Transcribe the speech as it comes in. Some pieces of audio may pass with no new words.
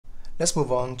Let's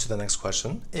move on to the next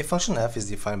question. A function f is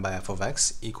defined by f of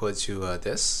x equal to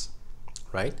this,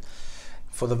 right?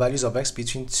 For the values of x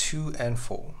between 2 and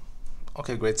 4.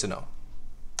 Okay, great to know.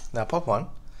 Now, part 1,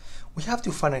 we have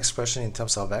to find an expression in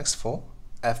terms of x for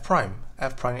f prime.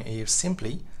 F prime is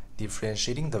simply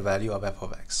differentiating the value of f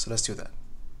of x. So let's do that.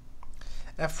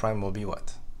 F prime will be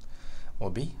what?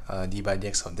 Will be d by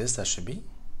dx of this. That should be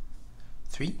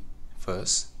 3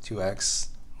 first, 2x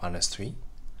minus 3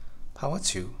 power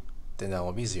 2. Then that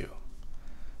will be 0.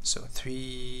 So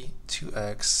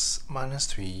 2x minus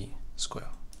 3 square.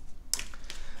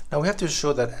 Now we have to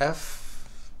show that f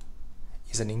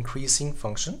is an increasing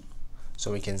function.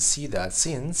 So we can see that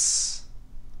since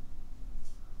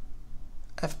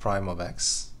f prime of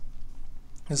x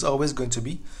is always going to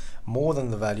be more than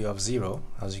the value of 0,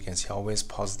 as you can see, always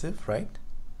positive, right?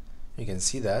 You can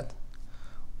see that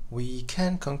we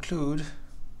can conclude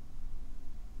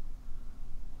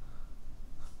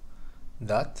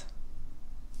that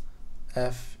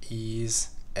f is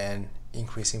an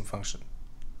increasing function.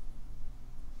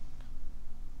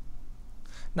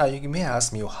 Now you may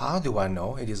ask me, how do I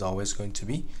know it is always going to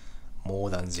be more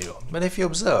than 0? But if you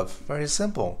observe, very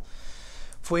simple.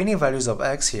 For any values of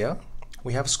x here,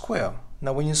 we have square.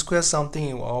 Now when you square something,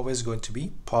 it's always going to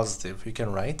be positive. You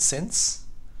can write since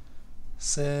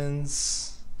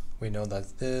we know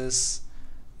that this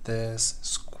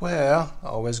square are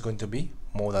always going to be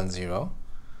more than 0.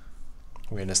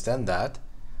 We understand that,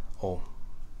 or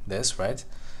this, right?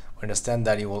 We understand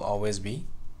that it will always be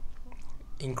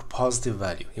in positive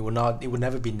value. It will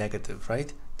never be negative,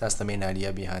 right? That's the main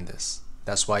idea behind this.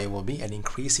 That's why it will be an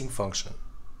increasing function.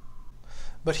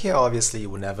 But here obviously it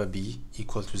will never be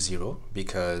equal to 0,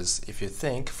 because if you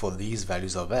think for these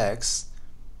values of x,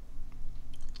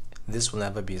 this will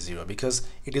never be 0, because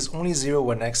it is only 0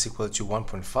 when x equal to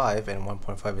 1.5, and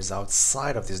 1.5 is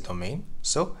outside of this domain,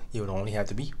 so it would only have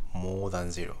to be more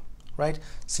than 0, right?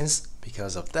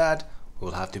 Because of that, we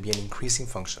will have to be an increasing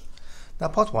function. Now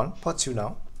part 1, part 2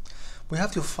 now, we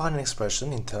have to find an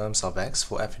expression in terms of x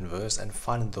for f inverse and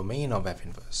find the domain of f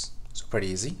inverse. So pretty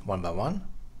easy, one by one.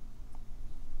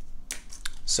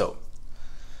 So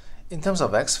in terms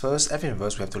of x, first f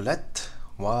inverse, we have to let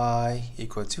y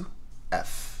equal to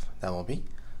f. That will be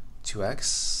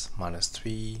 2x minus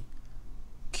 3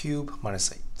 cube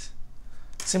minus 8.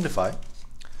 Simplify.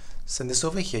 Send this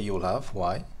over here, you will have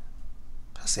y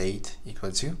plus 8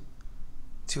 equal to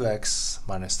 2x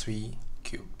minus 3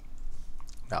 cube.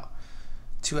 Now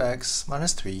 2x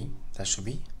minus 3, that should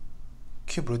be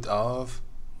cube root of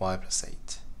y plus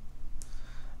 8.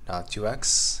 Now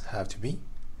 2x have to be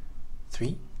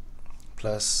 3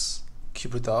 plus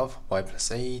cube root of y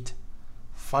plus 8.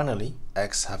 Finally,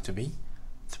 x have to be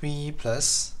 3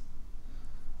 plus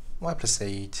y plus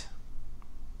 8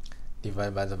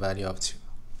 divided by the value of 2.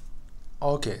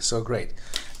 Okay, so great.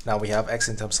 Now we have x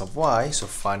in terms of y, so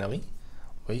finally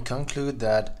we conclude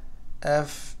that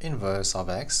f inverse of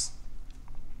x,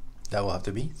 that will have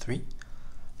to be 3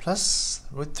 plus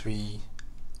root 3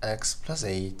 x plus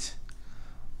 8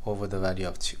 over the value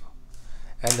of 2.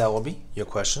 And that will be your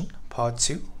question. Part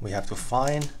 2, we have to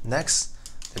find next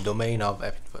the domain of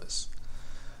f inverse.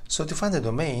 So to find the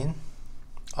domain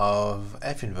of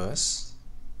f inverse,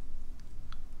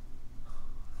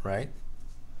 right,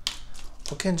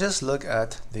 we can just look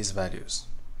at these values,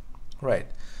 right?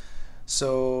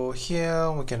 So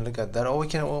here we can look at that, or we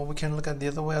can look at the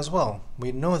other way as well.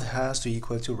 We know it has to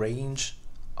equal to range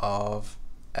of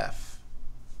f.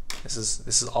 This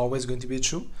is always going to be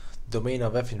true. Domain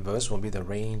of f inverse will be the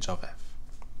range of f.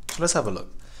 So let's have a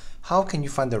look. How can you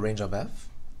find the range of f?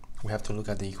 We have to look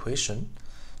at the equation.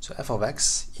 So f of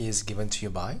x is given to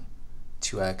you by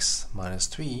 2x minus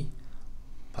 3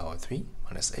 power 3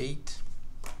 minus 8.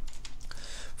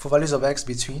 For values of x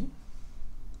between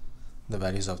the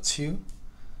values of 2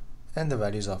 and the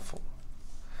values of 4.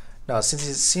 Now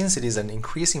since it is an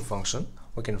increasing function,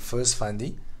 we can first find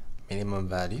the minimum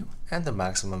value and the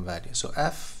maximum value. So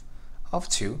f of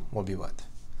 2 will be what?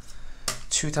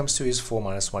 2 times 2 is 4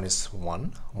 minus 1 is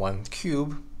 1. 1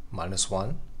 cube minus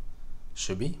 1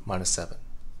 should be minus 7.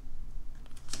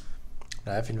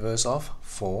 Now f inverse of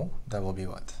 4, that will be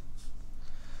what?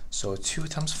 So 2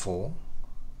 times 4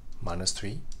 minus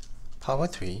 3 power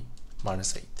 3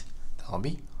 minus 8. That will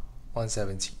be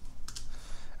 117.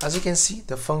 As you can see,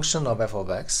 the function of f of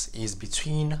x is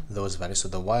between those values. So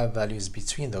the y value is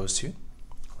between those two,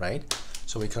 right?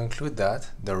 So we conclude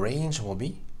that the range will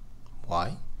be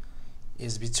y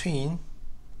is between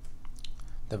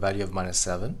the value of minus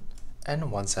 7 and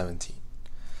 117.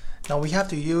 Now we have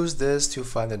to use this to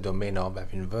find the domain of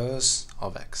f inverse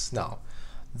of x. Now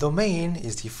Domain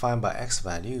is defined by x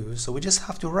value, so we just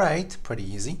have to write, pretty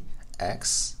easy,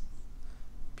 x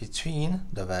between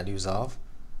the values of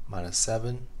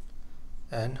 -7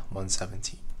 and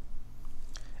 117.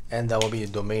 And that will be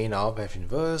the domain of f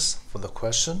inverse for the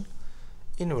question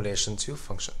in relation to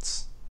functions.